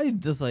he was probably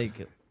just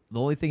like the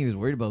only thing he was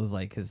worried about was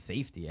like his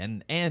safety,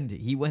 and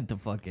he went to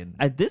fucking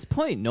At this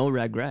point, no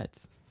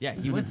regrets. yeah.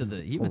 He went to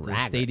the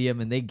stadium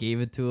and they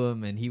gave it to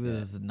him, and he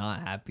was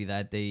not happy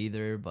that day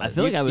either. But I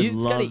feel like I would you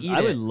just gotta love. eat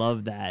I would it.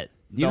 love that.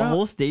 You The know-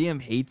 whole stadium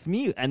hates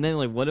me, and then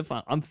like, what if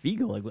I'm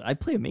Figo? Like, I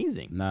play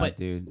amazing. Nah, But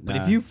dude. But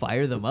nah. if you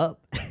fire them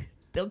up,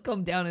 they'll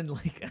come down and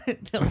like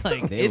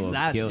They it's will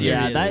that kill serious. you.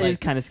 Yeah, that is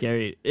like, kind of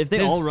scary. If they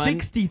there's all run,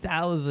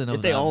 60,000 of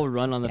if they them. all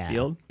run on the Yeah.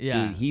 field,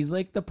 yeah, Dude, he's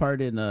like the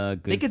part in they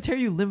Good. could tear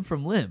you limb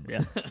from limb.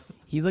 yeah.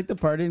 He's like the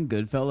part in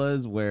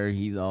Goodfellas where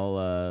he's all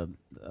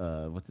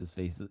what's his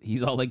face?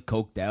 He's all like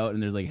coked out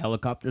and there's like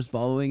helicopters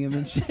following him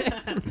and shit.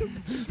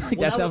 Like,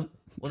 that's how.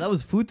 Well, that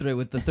was Futre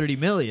with the 30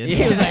 million. He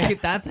was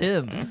like, that's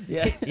him.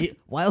 Yeah.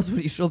 Why else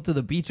would he show up to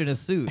the beach in a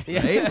suit?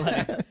 Right?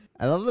 Like,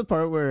 I love the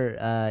part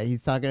where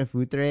he's talking to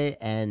Futre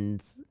and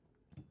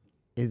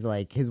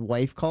his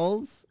wife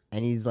calls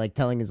and he's like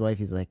telling his wife,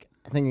 he's like,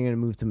 I think I'm gonna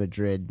move to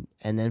Madrid.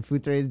 And then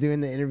Futre is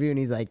doing the interview and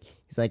he's like,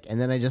 and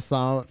then I just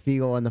saw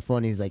Figo on the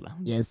phone. He's like,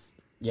 yes,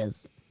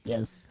 yes,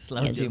 yes.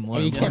 Slouchy yes. more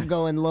And he and more. kept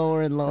going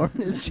lower and lower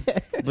in his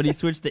chair. But he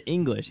switched to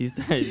English. He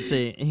started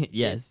saying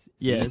yes,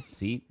 yes,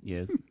 See?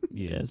 Yes.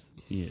 yes,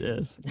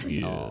 Yes. yes.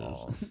 Yes.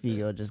 Oh,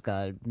 Figo just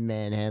got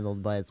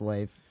manhandled by his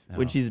wife.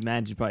 When Oh. she's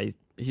mad,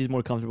 she's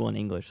more comfortable in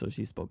English, so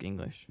she spoke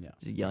English. Yeah.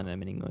 She's yelling at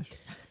him in English.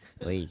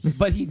 Wait.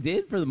 But he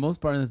did, for the most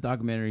part in this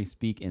documentary,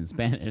 speak in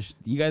Spanish.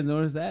 You guys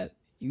notice that?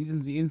 You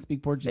didn't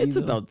speak Portuguese? It's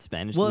at all? about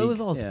Spanish. well, it league.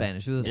 was all Yeah.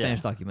 Spanish. It was a Yeah.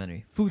 Spanish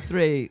documentary.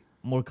 Futre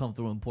more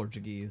comfortable in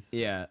Portuguese.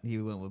 Yeah. He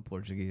went with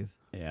Portuguese.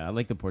 Yeah, I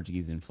like the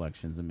Portuguese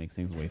inflections. It makes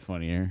things way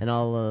funnier. And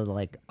all the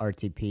like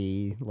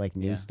RTP like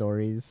news Yeah.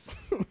 stories.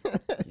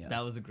 Yeah.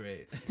 That was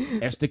great.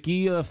 Esta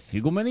aqui,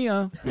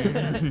 Figomania.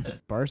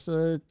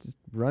 Barca just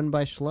run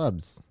by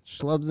schlubs.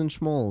 Schlubs and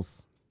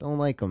schmoles. Don't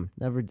like them.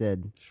 Never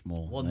did.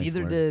 Schmoll. Well, Nice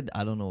neither word. did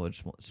I don't know what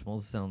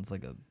schmoes sounds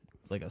like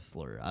a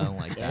slur. I don't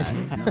like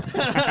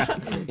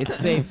that. It's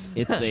safe.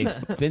 It's safe.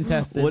 It's been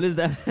tested. What is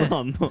that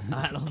from?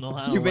 I don't know.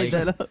 I don't You made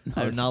like, that up?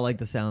 I do not like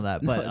the sound of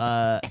that.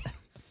 But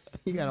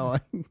You gotta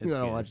watch,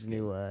 good, watch it's a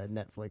new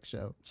Netflix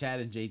show. Chad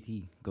and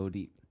JT go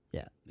deep.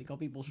 Yeah. They call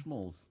people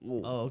schmolls.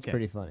 oh, It's okay.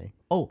 pretty funny.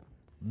 Oh,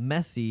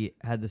 Messi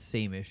had the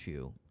same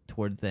issue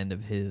towards the end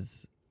of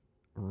his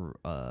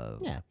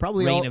Yeah,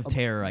 probably reign all, of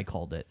terror. I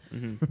called it,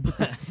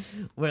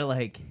 where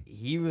like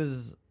he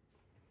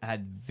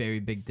had very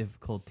big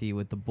difficulty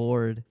with the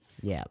board.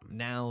 Yeah,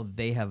 Now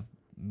they have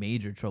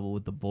major trouble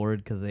with the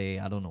board because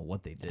I don't know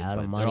what they did. Out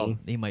of but they're money.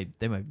 they might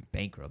be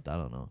bankrupt. I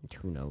don't know.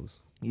 who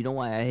knows? You know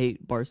why I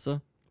hate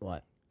Barca?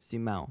 What?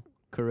 Simão,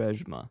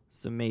 Quaresma,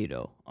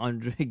 Semedo,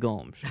 Andre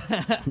Gomes,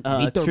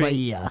 Vitor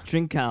Bahia.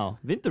 Trincao.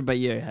 Vinter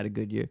Bahia had a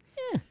good year.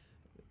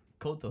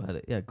 Couto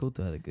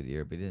had a good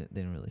year, but they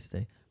didn't really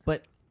stay.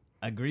 But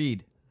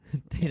agreed,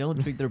 they don't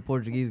treat their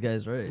Portuguese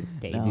guys right.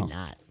 They No. do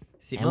not.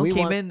 Simon we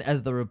came want- in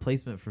as the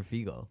replacement for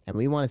Figo. And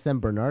we want to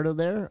send Bernardo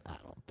there? I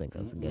don't think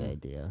that's a good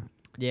idea.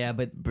 Yeah,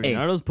 but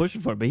Bernardo's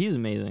pushing for it, but he's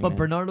amazing. but man.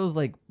 Bernardo's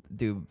like,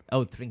 dude.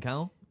 Oh,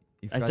 Trincao.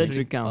 You I forgot said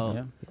Trin- Trincao. Oh,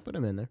 Yeah. Put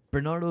him in there.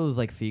 Bernardo's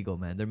like Figo,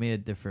 man. They're made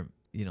of different,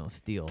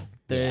 steel.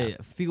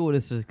 Figo would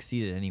have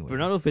succeeded anyway.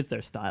 Bernardo fits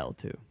their style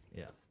too.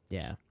 Yeah.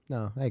 Yeah.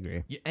 No, I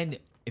agree. And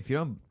if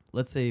you're on,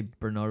 let's say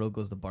Bernardo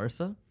goes to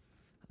Barca,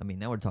 I mean,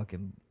 now we're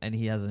talking, and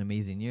he has an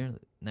amazing year.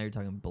 Now you're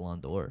talking Ballon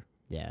d'Or.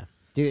 Yeah.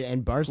 Dude,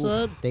 and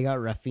Barca, they got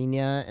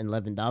Rafinha and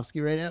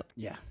Lewandowski right now,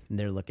 Yeah. and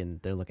they're looking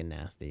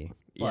nasty.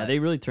 Yeah, But- they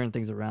really turn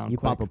things around. You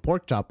quick. pop a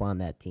pork chop on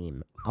that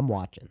team, I'm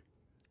watching.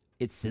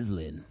 It's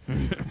sizzling.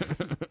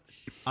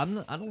 I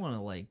don't want to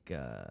like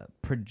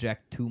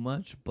project too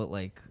much, but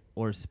like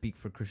or speak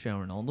for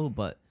Cristiano Ronaldo.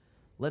 But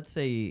let's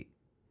say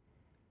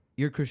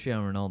you're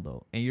Cristiano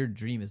Ronaldo and your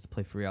dream is to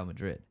play for Real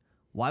Madrid.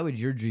 Why would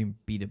your dream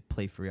be to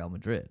play for Real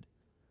Madrid?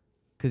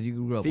 Because you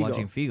grew up Figo.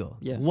 watching Figo.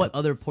 Yeah. What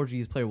other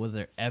Portuguese player was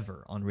there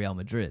ever on Real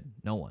Madrid?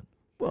 No one.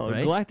 Well,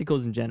 right?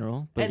 Galacticos in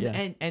general, but And,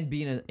 yeah. and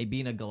being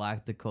a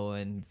Galactico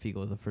and Figo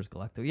was the first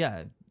Galactico.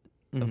 Yeah,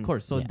 of Mhm.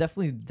 course. So Yeah.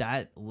 definitely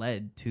that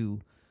led to,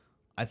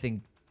 I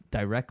think,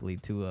 directly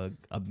to a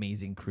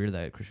amazing career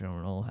that Cristiano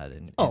Ronaldo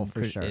had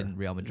For sure. in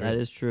Real Madrid. That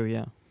is true.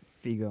 Yeah,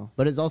 Figo.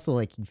 But it's also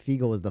like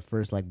Figo was the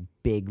first like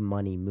big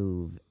money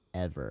move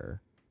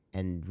ever,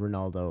 and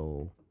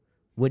Ronaldo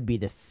would be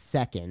the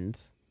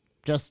second.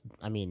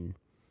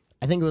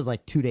 I think it was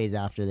like 2 days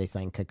after they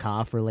signed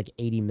Kaká for like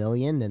 80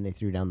 million. Then they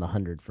threw down the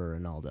 100 for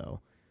Ronaldo.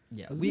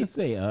 yeah, I was going to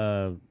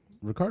say,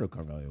 Ricardo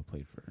Carvalho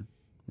played for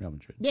Real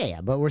Madrid.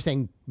 Yeah, but we're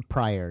saying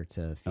prior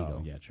to Figo.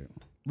 Oh, yeah, true.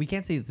 we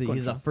can't say he's the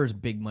Contra.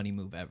 first big money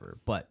move ever,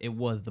 but it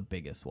was the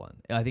biggest one.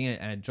 I think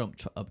it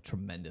jumped up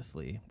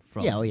tremendously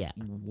from Yeah, oh yeah.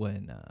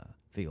 when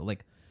Figo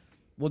like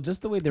Well,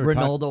 just the way they were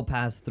talking. Ronaldo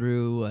passed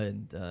through,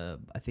 and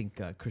I think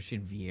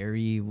Christian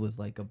Vieri was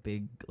like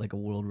a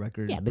world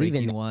record Yeah, but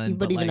breaking even one.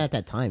 even like, at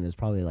that time, it was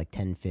probably like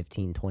 10,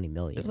 15, 20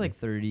 million. it was like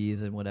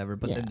 30s and whatever,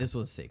 but Yeah. then this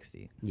was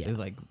 60. Yeah. It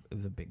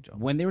was a big jump.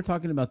 When they were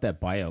talking about that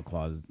buyout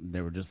clause,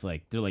 they were just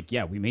like,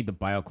 yeah, we made the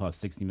buyout clause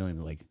 60 million.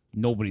 They're like,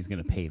 nobody's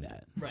gonna pay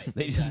that. Right.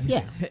 They just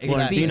yeah, they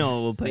Florentino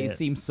seem- will pay They it.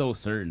 seem so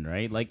certain,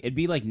 right? Like it'd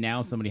be like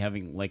now somebody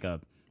having like a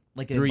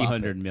like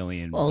 300 Mbappe.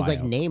 million. Well, it was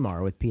like buyout.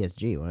 Neymar with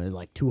PSG, when it was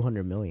like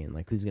 200 million.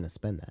 Like, who's gonna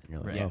spend that? And you're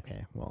like, Right.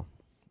 okay, well,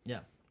 Yeah,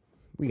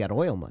 we got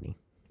oil money.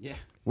 Yeah.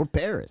 We're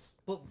Paris.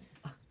 but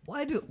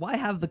why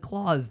have the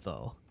clause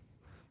though?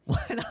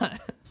 Why not?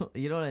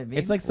 You know what I mean?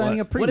 It's like signing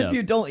a What if prenup.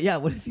 you don't? Yeah,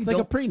 what if you It's like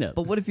don't? a prenup.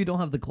 But what if you don't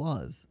have the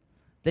clause?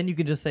 Then you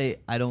can just say,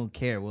 "I don't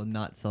care. We're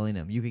not selling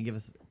him. You can give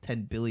us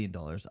 $10 billion.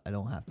 I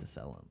don't have to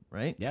sell him."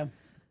 Right? Yeah.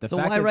 The So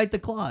fact why that- write the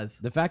clause?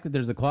 The fact that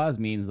there's a clause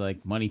means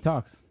like money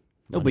talks.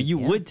 No, but you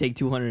yeah. would take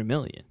 200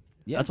 million.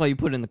 Yeah. That's why you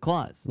put in the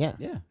clause. Yeah.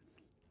 Yeah.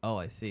 Oh,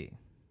 I see.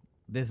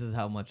 This is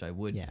how much I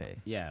would Yeah. pay.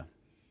 Yeah.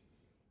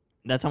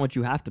 That's how much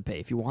you have to pay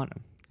if you want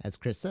him. As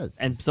Chris says,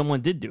 And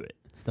someone did do it.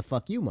 it's the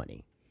fuck you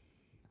money.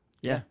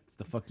 Yeah. It's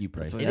the fuck you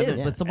price. what It Evan- is,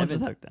 yeah. but someone Evan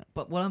just. took that.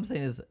 But what I'm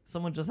saying is,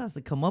 someone just has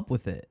to come up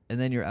with it, and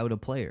then you're out a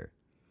player.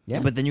 Yeah.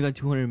 But then you got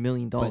 $200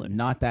 million. But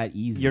not that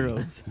easy.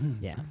 Euros.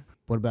 Yeah.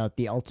 What about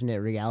the alternate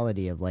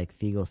reality of like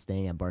Figo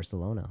staying at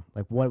Barcelona?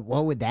 Like, what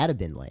would that have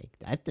been like?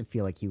 I have to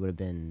feel like he would have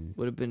been.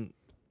 Would have been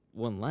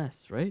one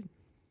less, right?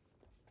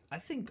 I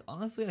think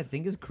honestly, I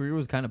think his career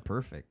was kind of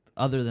perfect,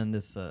 other than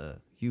this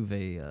Juve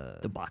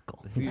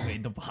Debacle.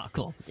 Juve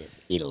debacle,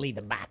 This Italy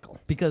debacle.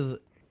 because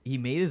he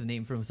made his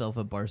name for himself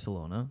at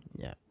Barcelona.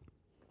 Yeah.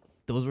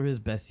 Those were his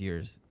best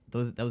years.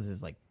 That was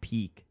his like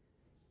peak,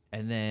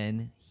 and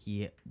then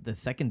the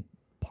second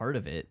part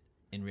of it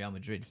in Real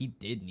Madrid, he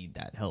did need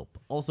that help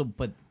also,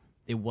 but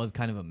it was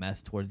kind of a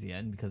mess towards the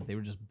end because they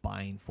were just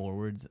buying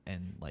forwards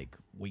and like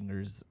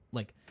wingers.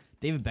 Like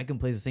David Beckham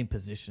plays the same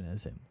position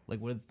as him.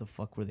 Like what the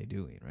fuck were they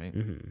doing, right?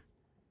 Mm-hmm.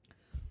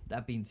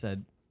 That being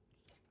said,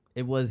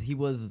 he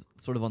was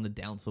sort of on the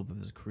downslope of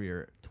his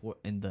career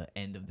in the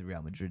end of the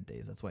Real Madrid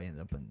days. That's why he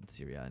ended up in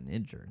Syria and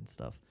injured and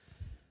stuff.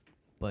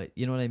 But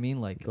you know what I mean?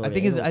 Like Go I to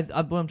think Italy.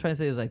 what I'm trying to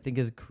say is I think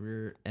his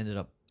career ended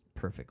up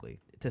perfectly.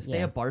 To stay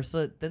Yeah. at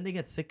Barca, then they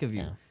get sick of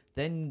you. Yeah.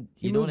 Then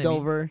He you know moved what I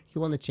mean? over. He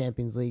won the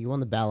Champions League. He won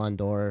the Ballon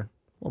d'Or.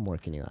 What more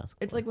can you ask?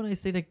 It's for? like when I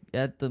stayed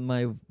at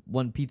my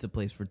one pizza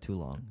place for too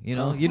long. You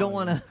know, you don't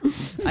want to.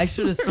 I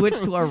should have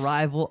switched to our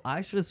rival.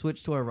 I should have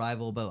switched to our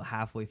rival about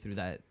halfway through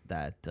that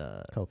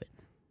COVID.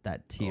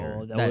 that tier.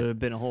 Oh, that would have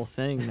been a whole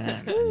thing,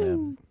 man. Yeah.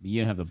 You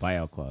didn't have the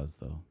buyout clause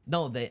though.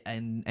 No, they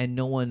and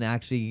no one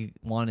actually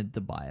wanted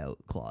the buyout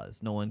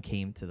clause. No one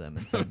came to them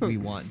and said we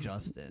want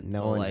Justin. No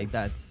so one- like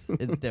it's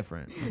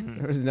different.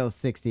 There was no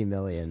 60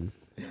 million.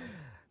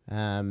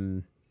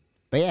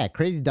 But yeah,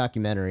 crazy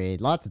documentary.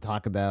 Lots to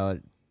talk about.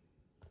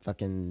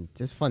 Fucking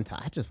just fun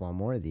time. I just want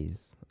more of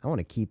these. I want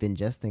to keep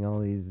ingesting all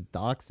these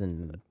docs,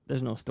 and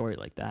There's no story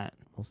like that.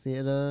 we'll see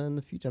it in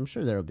the future. I'm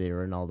sure there'll be a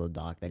Ronaldo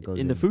doc that goes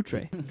In the food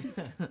tray.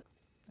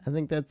 I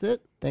think that's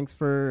it. Thanks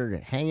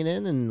for hanging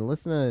in and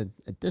listening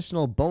to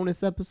additional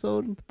bonus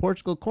episode, the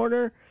Portugal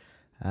Corner.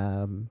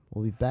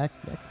 We'll be back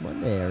next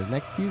Monday or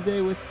next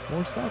Tuesday with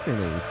more soccer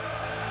news.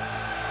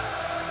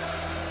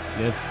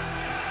 Yes.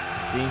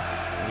 See?